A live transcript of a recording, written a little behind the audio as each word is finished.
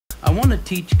I want to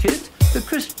teach kids the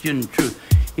Christian truth.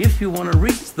 If you want to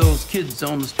reach those kids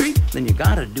on the street, then you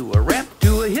gotta do a rap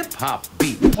to a hip-hop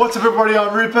beat. What's up everybody,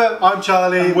 I'm Rupert. I'm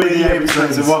Charlie. And we're the A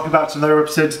Woooo and welcome back to another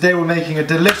episode. Today we're making a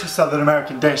delicious Southern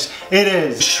American dish. It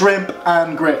is shrimp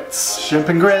and grits. Shrimp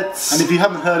and grits. And if you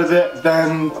haven't heard of it,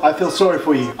 then I feel sorry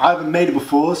for you. I haven't made it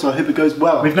before, so I hope it goes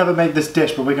well. We've never made this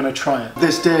dish, but we're gonna try it.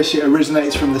 This dish, it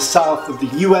originates from the south of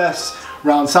the US,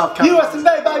 around South Carolina. US and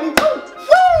A, baby! Woo!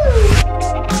 Woo!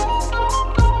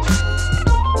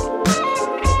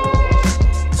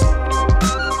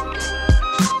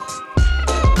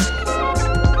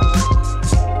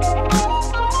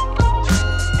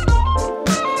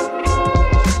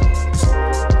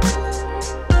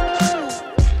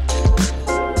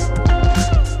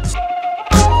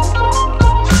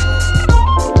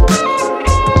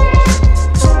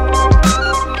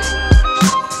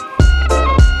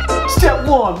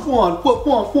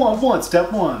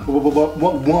 Step one.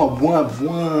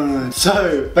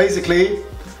 So basically,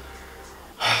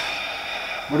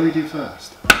 what do we do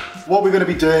first? What we're going to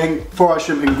be doing for our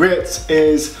shrimp and grits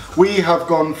is we have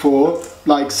gone for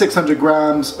like 600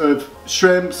 grams of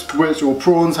shrimps, grits or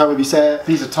prawns, however you say it.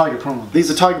 These are tiger prawns.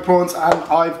 These are tiger prawns, and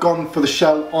I've gone for the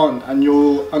shell on, and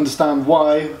you'll understand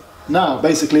why now.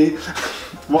 Basically,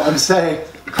 what I'm saying.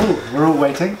 Cool. We're all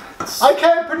waiting. I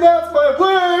can't pronounce my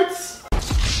words.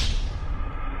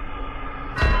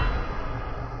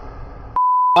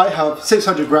 I have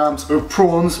 600 grams of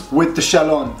prawns with the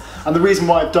shell on, and the reason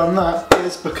why I've done that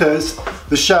is because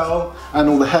the shell and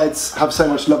all the heads have so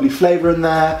much lovely flavour in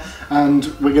there, and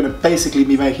we're going to basically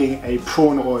be making a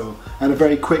prawn oil, and a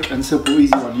very quick and simple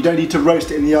easy one. You don't need to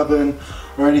roast it in the oven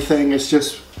or anything, it's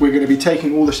just we're going to be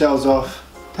taking all the shells off,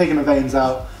 taking the veins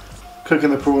out, cooking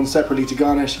the prawns separately to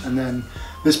garnish, and then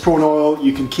this prawn oil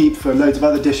you can keep for loads of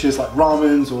other dishes like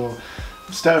ramens or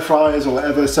stir fries or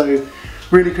whatever, so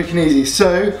really quick and easy.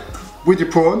 So with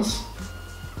your prawns,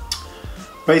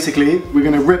 basically we're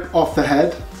going to rip off the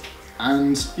head,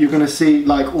 and you're going to see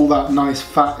like all that nice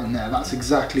fat in there. That's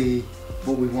exactly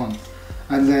what we want.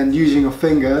 And then using your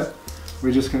finger,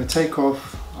 we're just going to take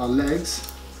off our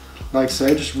legs like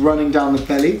so, just running down the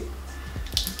belly,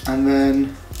 and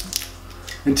then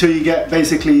until you get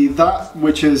basically that,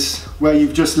 which is where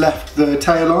you've just left the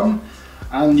tail on,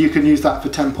 and you can use that for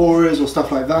tempuras or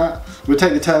stuff like that. We'll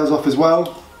take the tails off as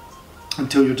well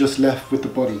until you're just left with the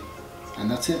body, and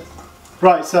that's it.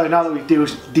 Right, so now that we've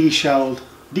de-shelled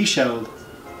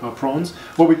our prawns,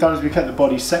 what we've done is we've kept the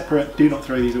bodies separate. Do not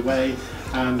throw these away,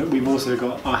 and we've also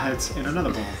got our heads in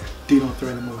another bowl. Do not throw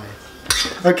them away.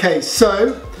 Okay,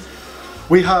 so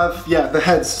we have the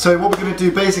heads. So what we're going to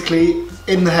do basically,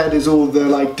 in the head is all the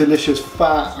like delicious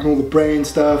fat and all the brain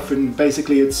stuff, and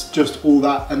basically it's just all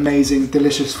that amazing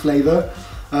delicious flavour.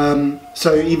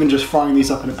 So even just frying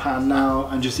these up in a pan now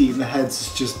and just eating the heads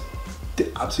is just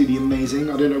absolutely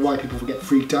amazing. I don't know why people get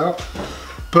freaked out,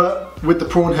 but with the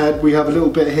prawn head we have a little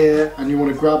bit here, and you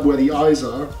want to grab where the eyes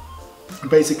are, and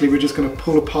basically we're just going to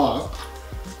pull apart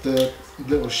the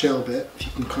little shell bit. If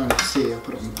you can kind of see, I'll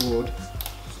put it on the board,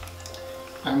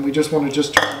 and we just want to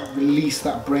just try and release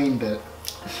that brain bit,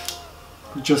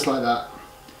 just like that.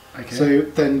 Okay. So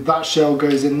then that shell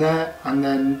goes in there, and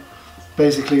then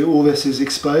basically all this is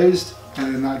exposed,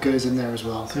 and then that goes in there as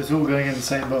well. So it's all going in the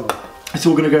same bowl? It's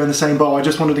all going to go in the same bowl. I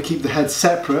just wanted to keep the heads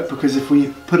separate, because if we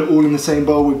put it all in the same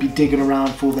bowl we'd be digging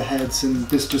around for the heads, and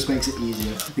this just makes it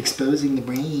easier. Exposing the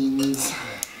brains.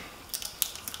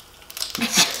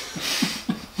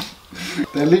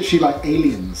 They're literally like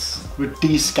aliens. We're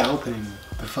de-scalping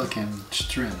the fucking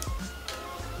shrimp.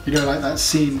 You know, like that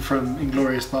scene from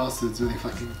Inglourious Bastards where they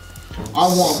fucking, I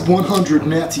want 100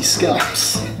 Nazi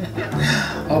scalps.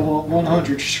 I want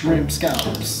 100 shrimp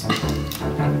scalps.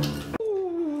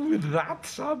 Ooh,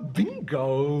 that's a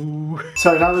bingo.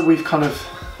 So now that we've kind of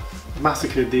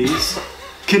massacred these,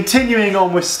 continuing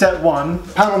on with step one,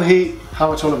 pan on heat.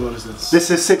 How much olive oil is this? This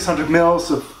is 600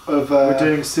 mils of we're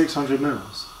doing 600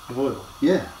 mils of oil.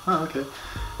 Yeah. Oh, okay.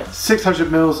 600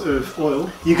 mils of oil.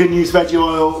 You can use veggie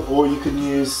oil, or you can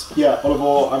use olive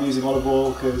oil. I'm using olive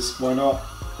oil because why not?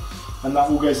 And that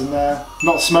all goes in there.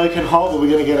 Not smoking hot, but we're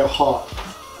going to get it hot.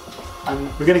 And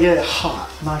we're going to get it hot.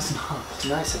 Nice and hot.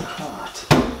 Nice and hot.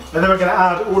 And then we're going to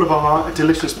add all of our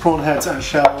delicious prawn heads and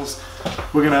shells.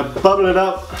 We're going to bubble it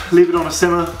up, leave it on a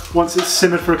simmer. Once it's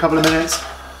simmered for a couple of minutes,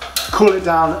 cool it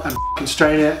down and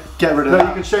strain it, get rid of that.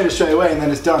 You can strain it straight away and then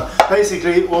it's done.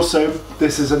 Basically, also,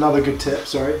 this is another good tip,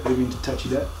 sorry, I didn't mean to touch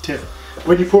you there. Tip.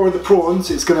 When you pour in the prawns,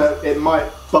 it might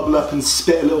bubble up and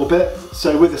spit a little bit.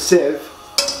 So with a sieve,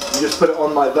 you just put it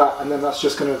on like that, and then that's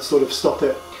just going to sort of stop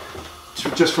it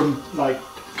just from like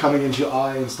coming into your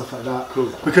eye and stuff like that.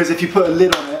 Cool. Because if you put a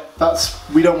lid on it,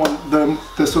 we don't want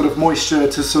the sort of moisture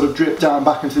to sort of drip down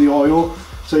back into the oil.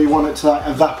 So you want it to like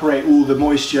evaporate all the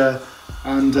moisture,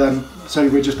 and so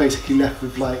we're just basically left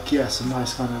with like, yeah, some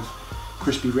nice kind of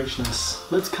crispy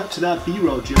richness. Let's cut to that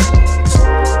B-roll, Jim.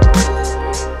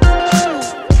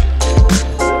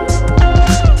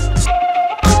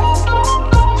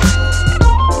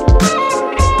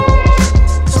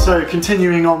 So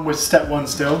continuing on with step one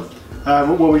still,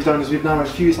 what we've done is we've now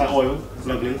infused that oil,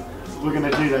 lovely. What we're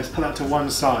going to do is put that to one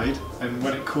side, and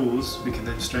when it cools we can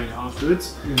then strain it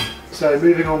afterwards. So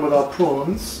moving on with our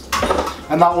prawns,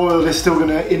 and that oil is still going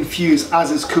to infuse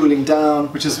as it's cooling down,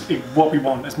 which is what we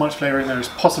want, as much flavour in there as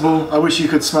possible. I wish you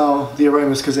could smell the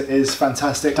aromas because it is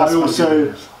fantastic. I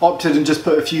also opted and just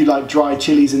put a few like dry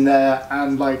chilies in there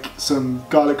and like some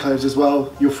garlic cloves as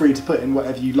well. You're free to put in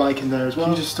whatever you like in there as well.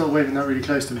 Can you just stop waving that really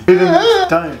close to me?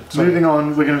 Don't. Sorry. Moving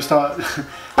on, we're going to start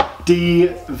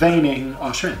deveining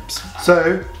our shrimps.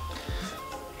 So,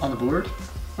 on the board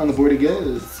it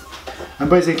goes. And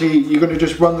basically you're going to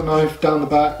just run the knife down the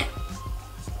back,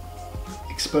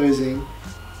 exposing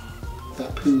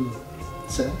that poo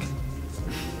sack.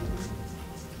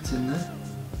 It's in there.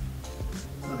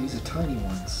 Oh, these are tiny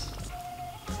ones.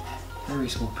 Very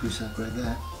small poo sack right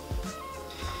there.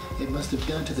 It must have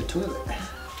gone to the toilet.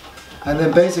 And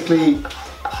then basically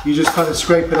you just kind of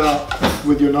scrape it out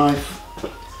with your knife,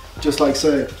 just like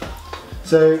so.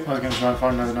 So I was going to try and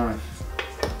find another knife.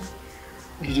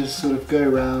 You just sort of go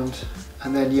around,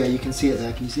 and then yeah, you can see it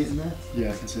there. Can you see it in there?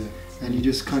 Yeah, I can see it. And you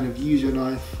just kind of use your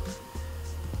knife,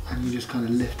 and you just kind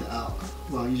of lift it out.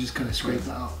 Well, you just kind of scrape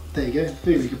that out. There you go.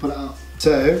 Boom, you can pull it out.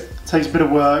 So it takes a bit of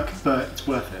work, but it's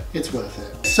worth it. It's worth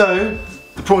it. So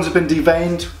the prawns have been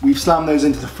deveined. We've slammed those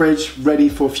into the fridge, ready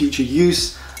for future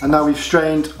use. And now we've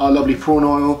strained our lovely prawn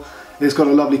oil. It's got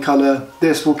a lovely colour.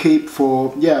 This will keep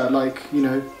for, yeah, like, you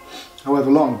know, however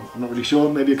long. I'm not really sure,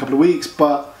 maybe a couple of weeks,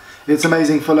 but it's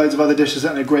amazing for loads of other dishes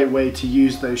and a great way to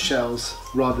use those shells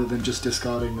rather than just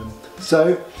discarding them.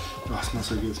 So, oh, it smells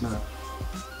so good, smell it.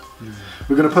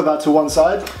 We're going to put that to one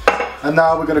side, and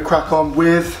now we're going to crack on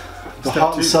with the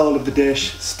heart and soul of the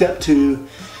dish. Step 2,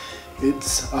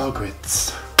 it's our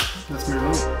grits. Let's move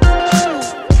on.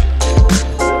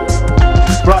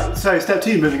 Right, so step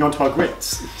 2, moving on to our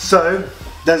grits. So,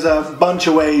 there's a bunch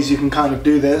of ways you can kind of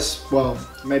do this, well,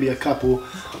 maybe a couple,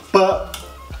 but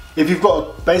if you've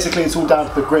got, basically it's all down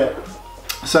to the grit.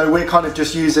 So we're kind of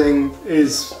just using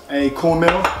is a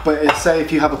cornmeal, but say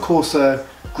if you have a coarser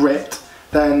grit,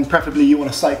 then preferably you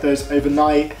want to soak those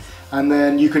overnight, and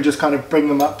then you can just kind of bring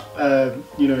them up,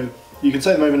 you know, you can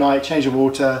soak them overnight, change the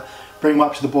water, bring them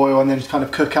up to the boil, and then just kind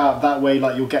of cook out. That way,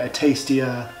 like, you'll get a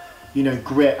tastier, you know,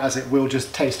 grit, as it will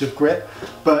just taste of grit.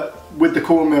 But with the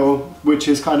cornmeal, which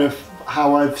is kind of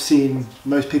how I've seen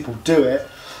most people do it,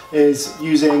 is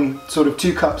using sort of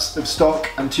 2 cups of stock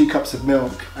and 2 cups of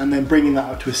milk, and then bringing that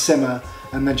up to a simmer,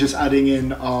 and then just adding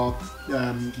in our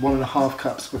 1.5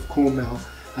 cups of cornmeal,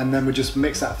 and then we just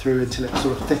mix that through until it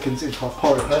sort of thickens into our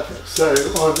porridge. Perfect. So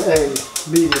on a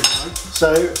medium high.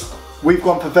 So we've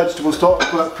gone for vegetable stock,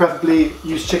 but preferably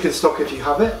use chicken stock if you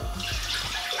have it.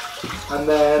 And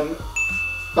then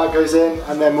that goes in,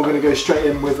 and then we're going to go straight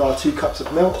in with our 2 cups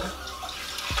of milk.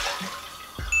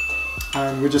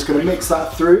 And we're just going to mix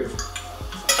that through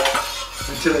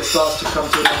until it starts to come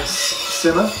to a nice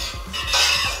simmer.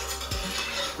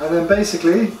 And then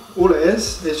basically all it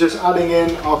is just adding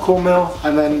in our cornmeal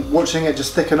and then watching it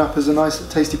just thicken up as a nice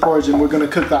tasty porridge, and we're going to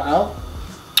cook that out.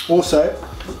 Also,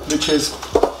 which is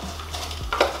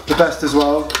the best as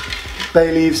well,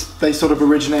 bay leaves, they sort of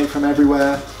originate from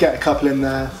everywhere. Get a couple in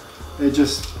there, they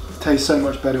just taste so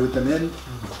much better with them in.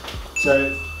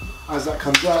 So as that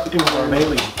comes up, our bay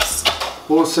leaves.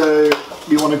 Also,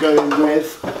 you want to go in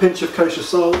with a pinch of kosher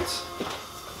salt,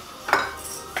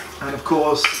 and of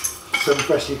course some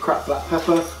freshly cracked black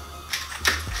pepper.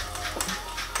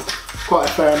 Quite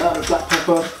a fair amount of black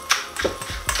pepper,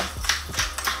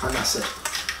 and that's it.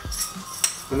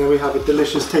 And then we have a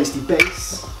delicious, tasty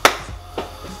base.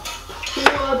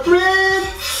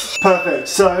 Perfect.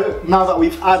 So now that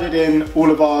we've added in all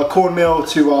of our cornmeal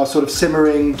to our sort of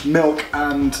simmering milk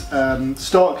and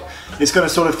stock, it's going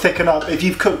to sort of thicken up. If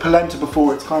you've cooked polenta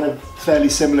before, it's kind of fairly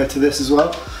similar to this as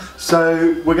well.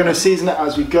 So we're going to season it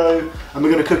as we go, and we're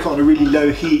going to cook it on a really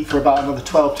low heat for about another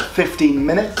 12 to 15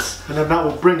 minutes. And then that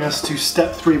will bring us to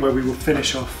step 3, where we will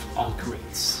finish off our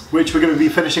grits, which we're going to be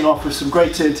finishing off with some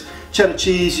grated cheddar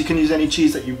cheese. You can use any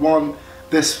cheese that you want.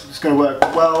 this is going to work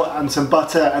well, and some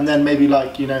butter, and then maybe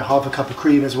like, you know, half a cup of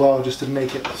cream as well, just to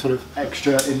make it sort of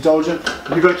extra indulgent.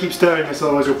 You've got to keep stirring this,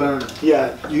 otherwise you'll burn it.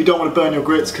 Yeah, you don't want to burn your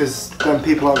grits because then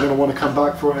people are going to want to come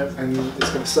back for it and it's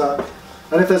going to suck.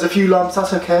 And if there's a few lumps,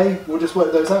 that's okay. We'll just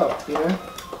work those out, you know?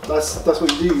 That's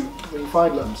what you do when you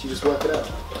find lumps, you just work it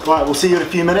out. Right, we'll see you in a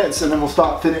few minutes and then we'll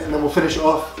finish it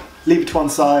off, leave it to one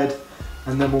side,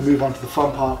 and then we'll move on to the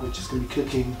fun part, which is going to be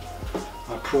cooking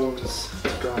our prawns to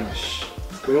garnish.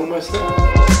 We're almost there.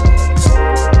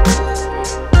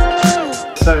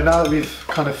 So now that we've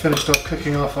kind of finished off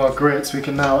cooking off our grits, we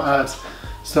can now add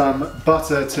some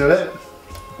butter to it.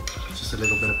 Just a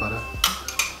little bit of butter.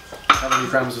 How many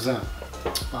grams was that?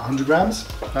 About 100 grams.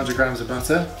 100 grams of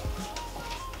butter.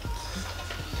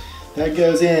 That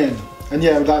goes in. And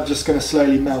yeah, that's just going to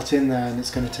slowly melt in there and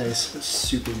it's going to taste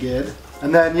super good.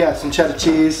 And then yeah, some cheddar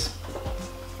cheese.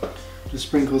 Just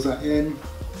sprinkles that in.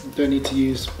 You don't need to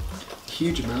use a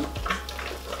huge amount.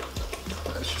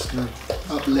 But it's just going to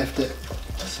uplift it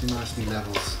to some nicely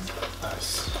levels.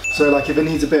 Nice. So like if it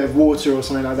needs a bit of water or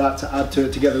something like that to add to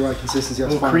it to get the right consistency,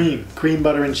 that's fine. Cream. Cream,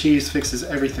 butter and cheese fixes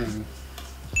everything.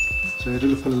 So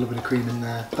we'll put a little bit of cream in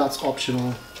there. That's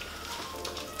optional.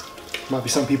 Might be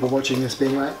some people watching this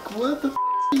being like, what the f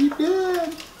are you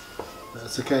doing?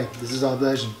 That's okay, this is our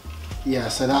version. Yeah,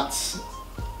 so that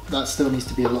still needs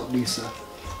to be a lot looser.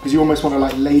 Because you almost want to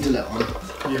like ladle it on.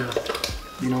 Yeah.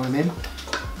 You know what I mean?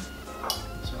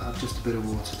 So add just a bit of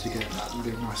water to get that a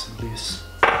bit nice and loose.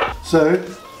 So,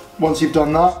 once you've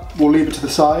done that, we'll leave it to the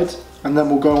side and then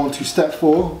we'll go on to step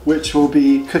 4, which will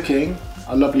be cooking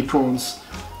our lovely prawns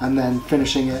and then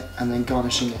finishing it and then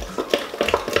garnishing it.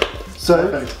 So,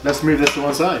 perfect. Let's move this to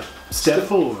one side. Step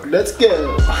 4. Let's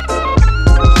go!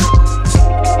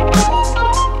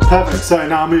 Perfect, so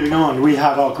now moving on, we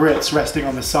have our grits resting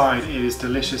on the side. It is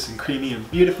delicious and creamy and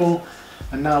beautiful.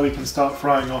 And now we can start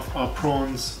frying off our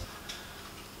prawns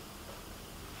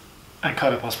and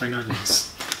cut up our spring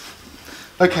onions.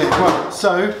 Okay, right,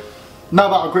 so now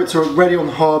that our grits are ready on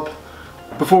the hob,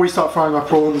 before we start frying our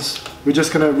prawns, we're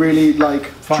just going to really like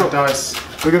fine dice.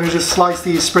 We're going to just slice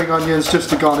these spring onions just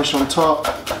to garnish on top,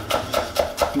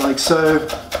 like so.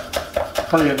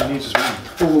 Probably only need just one.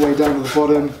 All the way down to the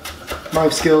bottom.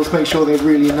 Knife skills, make sure they're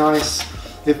really nice.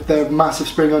 If they're massive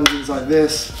spring onions like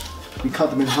this, we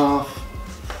cut them in half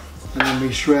and then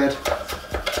we shred.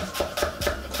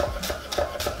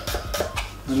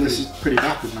 And this is pretty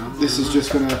rapid, man. This is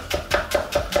just gonna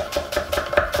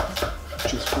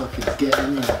just fucking get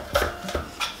in there.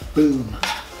 Boom.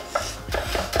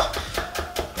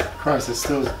 Christ, it's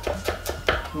still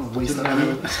waste that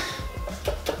money.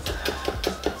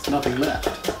 There's nothing left.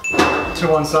 To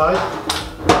one side.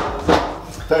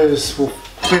 Those will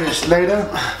finish later.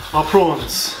 Our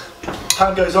prawns.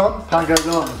 Pan goes on. Pan goes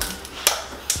on.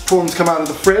 Prawns come out of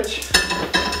the fridge.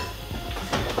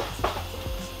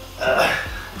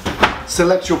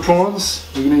 Select your prawns.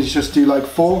 You're going to just do like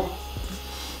 4.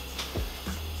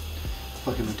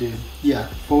 Fucking the dude. Yeah,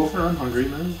 4. Oh, I'm hungry,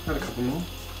 man. Had a couple more.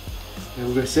 Yeah,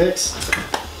 we'll go 6.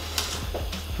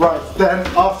 Right, then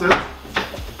after,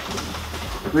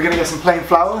 we're going to get some plain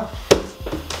flour.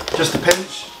 Just a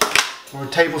pinch. Or a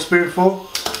tablespoonful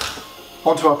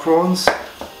onto our prawns,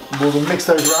 and we'll mix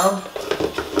those around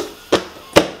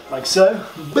like so.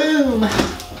 Boom!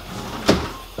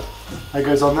 That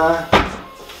goes on there.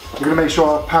 We're going to make sure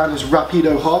our pan is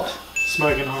rapido hot,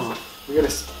 smoking hot. We're going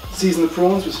to season the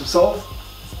prawns with some salt.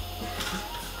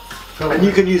 And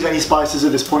you can use any spices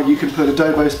at this point. You can put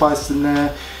adobo spices in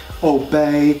there, Old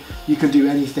Bay. You can do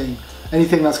anything.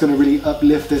 Anything that's going to really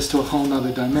uplift this to a whole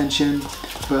nother dimension.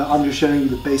 But I'm just showing you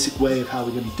the basic way of how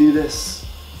we're going to do this.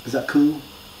 Is that cool?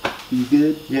 Are you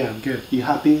good? Yeah, I'm good. You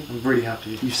happy? I'm really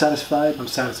happy. You satisfied? I'm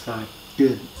satisfied.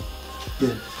 Good.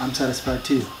 Good. I'm satisfied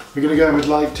too. We're going to go in with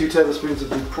like 2 tablespoons of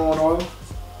the prawn oil.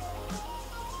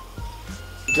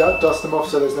 Dust them off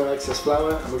so there's no excess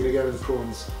flour, and we're going to go in with the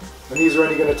prawns. And these are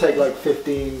only going to take like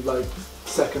 15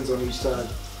 seconds on each side.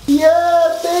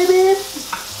 Yeah, baby!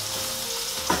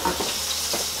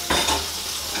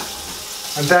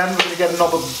 And then we're going to get a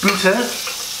knob of butter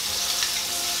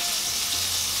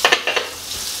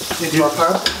into our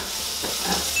pan.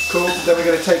 Cool. Then we're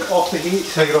going to take off the heat.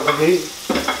 Take it off the heat.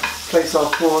 Place our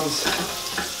prawns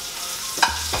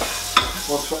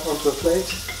onto a plate.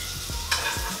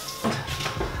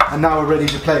 And now we're ready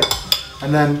to plate.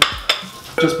 And then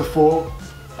just before,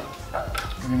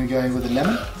 I'm going to go with a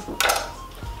lemon.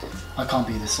 I can't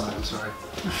be this side, I'm sorry.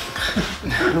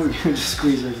 We're going to just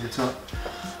squeeze over the top.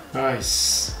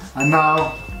 Nice. And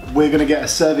now we're going to get a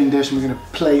serving dish and we're going to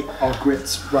plate our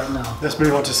grits right now. Let's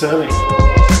move on to serving.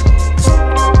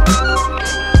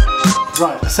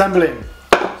 Right, assembling.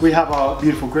 we have our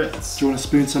beautiful grits. Do you want to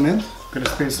spoon some in? I'm gonna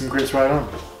spoon some grits right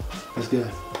on. Let's go.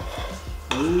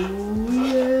 Oh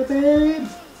yeah, babe.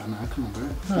 Oh no, come on, bro.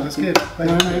 No, that's good.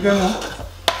 No, go on.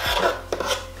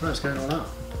 What's going on now?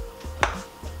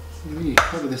 You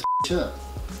cover this up.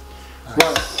 Nice.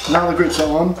 Right, now the grits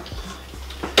are on.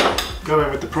 Go in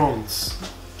with the prawns.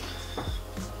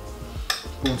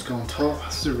 Prawns go on top.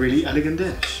 This is a really elegant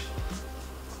dish.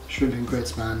 Shrimp and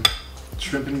grits, man.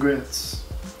 Shrimp and grits.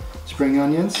 Spring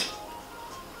onions.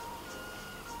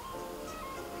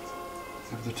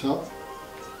 Over the top.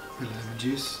 A little lemon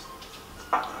juice.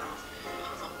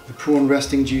 The prawn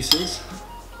resting juices.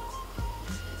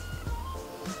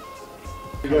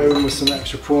 Go in with some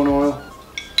extra prawn oil.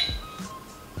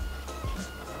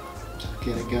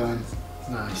 Get it going.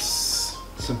 Nice.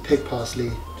 Some pig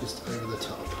parsley just over the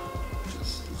top.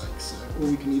 Just like so. Or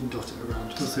we can even dot it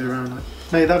around. Toss it around like.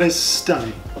 Mate, that is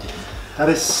stunning. That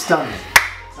is stunning.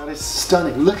 That is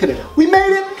stunning. Look at it. We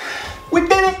made it! We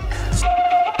did it!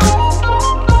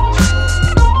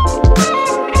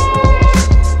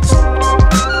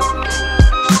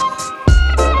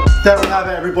 There we have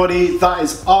it, everybody. That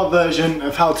is our version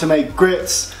of how to make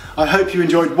grits. I hope you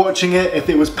enjoyed watching it. If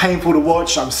it was painful to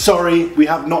watch, I'm sorry. We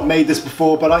have not made this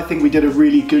before, but I think we did a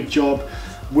really good job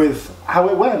with how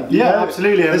it went. Yeah,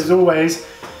 absolutely. As always,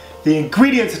 the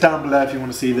ingredients are down below if you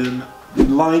want to see them.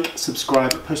 Like,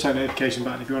 subscribe, push that notification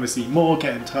button if you want to see more,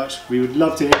 get in touch. We would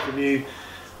love to hear from you,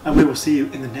 and we will see you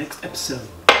in the next episode.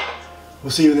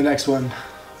 We'll see you in the next one.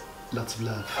 Lots of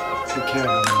love. Take care,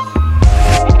 everyone.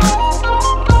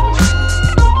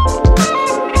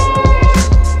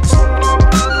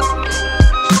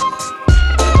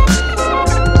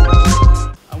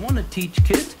 Teach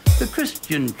kids the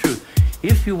Christian truth.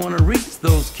 If you want to reach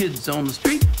those kids on the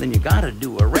street, then you gotta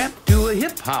do a rap to a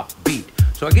hip-hop beat.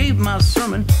 So I gave my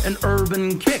sermon an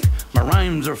urban kick. My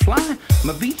rhymes are fly,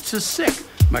 my beats are sick.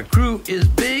 My crew is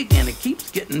big and it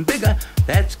keeps getting bigger.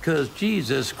 That's 'cause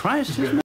Jesus Christ is